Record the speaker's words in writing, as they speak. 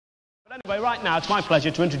Anyway, right now, it's my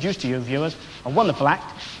pleasure to introduce to you, viewers, a wonderful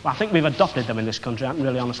act. Well, I think we've adopted them in this country. I can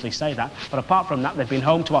really honestly say that. But apart from that, they've been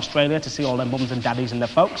home to Australia to see all their mums and daddies and their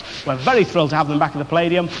folks. We're very thrilled to have them back at the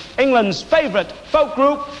Palladium. England's favourite folk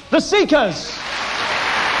group, The Seekers.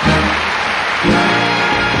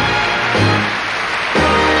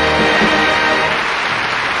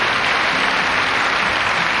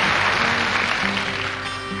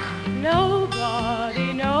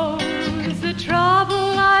 Nobody knows the trouble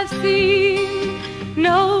I've seen.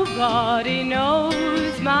 Nobody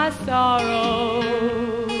knows my sorrow.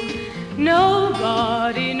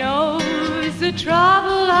 Nobody knows the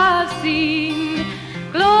trouble I've seen.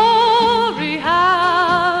 Glory,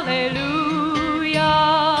 hallelujah.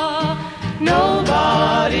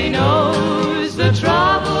 Nobody knows the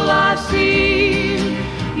trouble I've seen.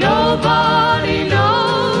 Nobody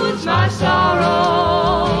knows my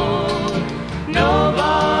sorrow.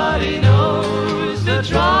 Nobody knows the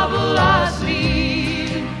trouble I've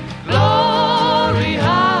seen. Glory,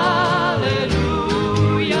 hallelujah.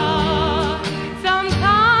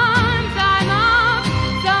 Sometimes I'm up,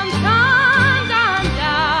 sometimes I'm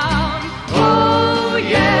down. Oh,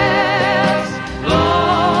 yes,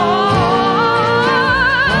 Lord.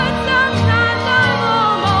 Sometimes I'm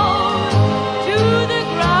almost to the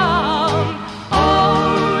ground.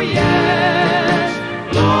 Oh, yes,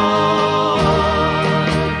 Lord.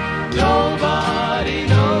 Nobody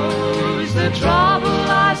knows the trouble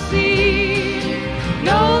I see.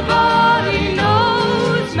 Nobody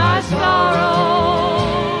knows my sorrow.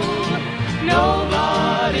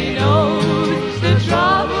 Nobody knows the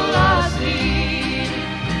trouble I see.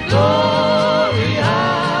 Glory,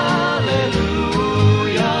 hallelujah.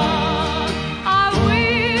 I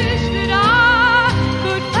wish that I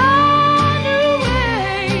could find a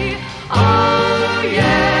way. Oh,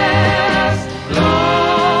 yes,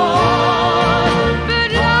 Lord. But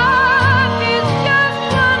life is just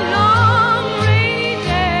one long rainy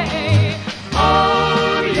day.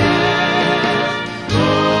 Oh, yes,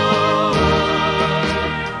 Lord.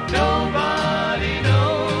 Nobody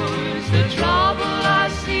knows the trouble I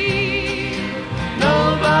see.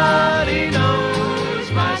 Nobody knows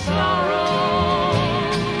my sorrow.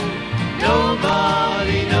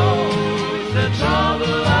 Nobody knows the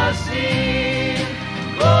trouble I see.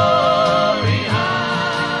 Glory, hallelujah.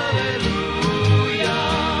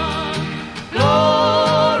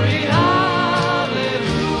 Glory, hallelujah.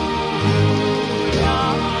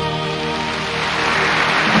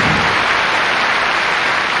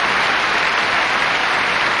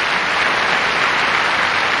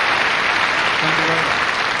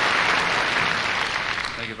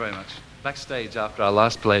 Thank you very much. Backstage after our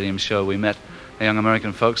last Palladium show, we met a young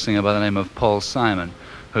American folk singer by the name of Paul Simon,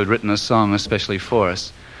 who had written a song especially for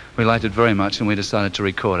us. We liked it very much and we decided to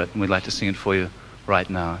record it, and we'd like to sing it for you right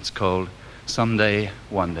now. It's called Someday,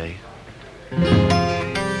 One Day.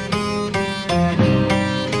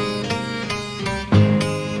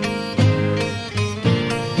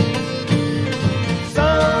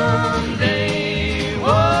 Someday,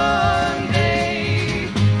 one day,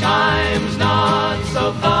 time's not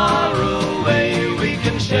so far away. We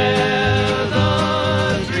can share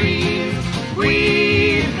the dreams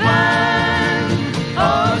we planned.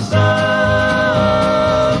 Oh,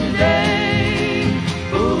 someday.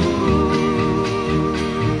 Ooh.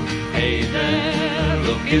 Hey there,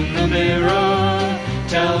 look in the mirror.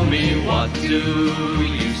 Tell me, what do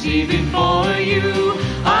you see before you?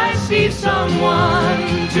 I see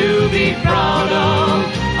someone to be proud of.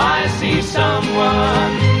 I see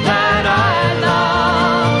someone that I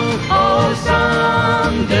love. Oh,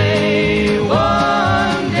 someday,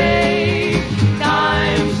 one day,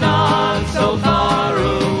 time's not so far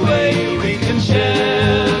away. We can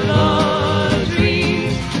share the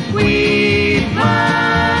dreams we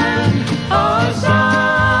planned. Oh,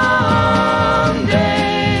 someday.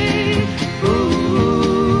 Ooh.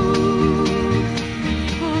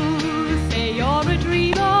 People say you're a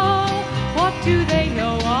dreamer. What do they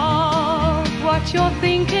know of what you're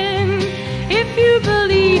thinking? If you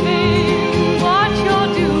believe in what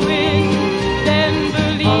you're doing, then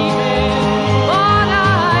believe in what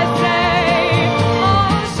I say.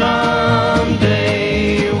 Oh,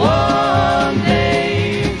 someday, one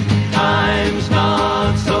day, time's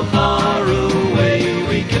not so far away.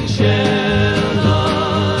 We can share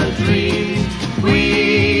the dreams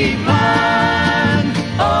we planned.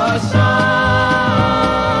 Oh,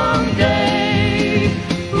 someday.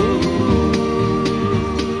 Ooh.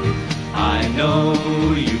 I know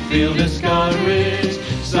you feel discouraged.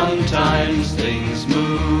 Sometimes things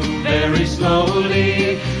move very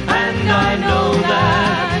slowly, and I know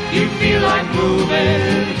that you feel like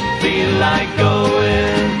moving, feel like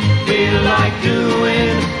going, feel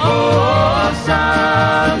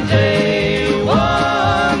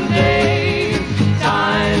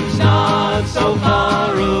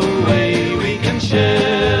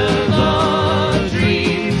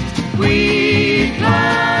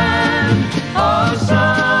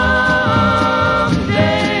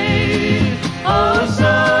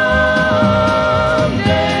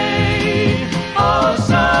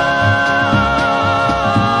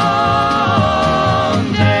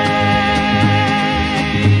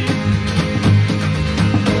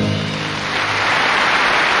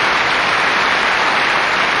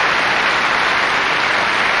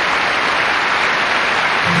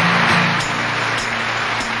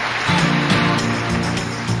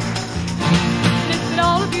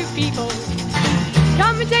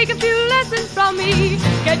take a few lessons from me.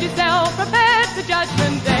 Get yourself prepared for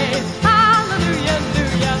Judgment Day. Hallelujah,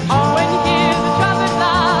 hallelujah. When you hear the trumpet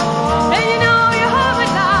blast, then you know you're home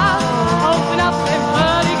at last. Open up them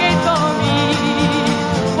pearly gates for me.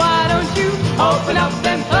 Why don't you open up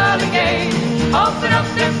them pearly gates? Open up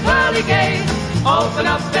them pearly gates. Open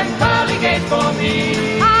up them pearly gates for me.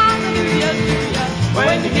 Hallelujah, hallelujah.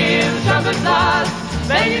 When you hear the trumpet blast,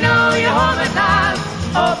 then you know you're home at last.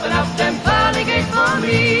 Open up them pearly gates for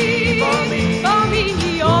me. For me, for me,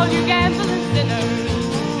 all you gamblers and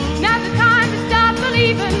sinners. Now's the time to start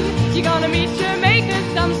believing. You're gonna meet your maker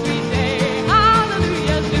some sweet day.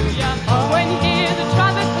 Hallelujah, hallelujah. When you hear the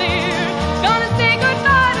trumpet clear, gonna say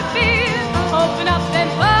goodbye to fear. Open up them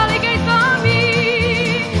pearly gates for me.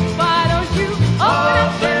 Why don't you open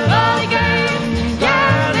up them pearly gates?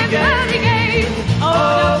 Yes, them pearly gates.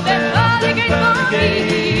 Open up them pearly gates for me.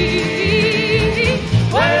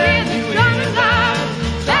 When you hear the trumpet blast,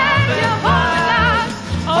 then you're home at last.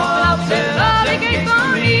 Open up them pearly gates for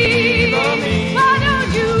me. Why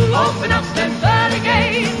don't you open up them pearly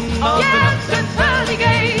gates? Yes, them pearly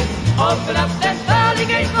gates. Open up them pearly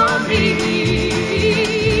gates for me.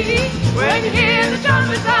 When you hear the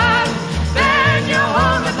trumpet blast, then you're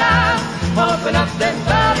home at last. Open up them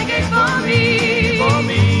pearly gates for me.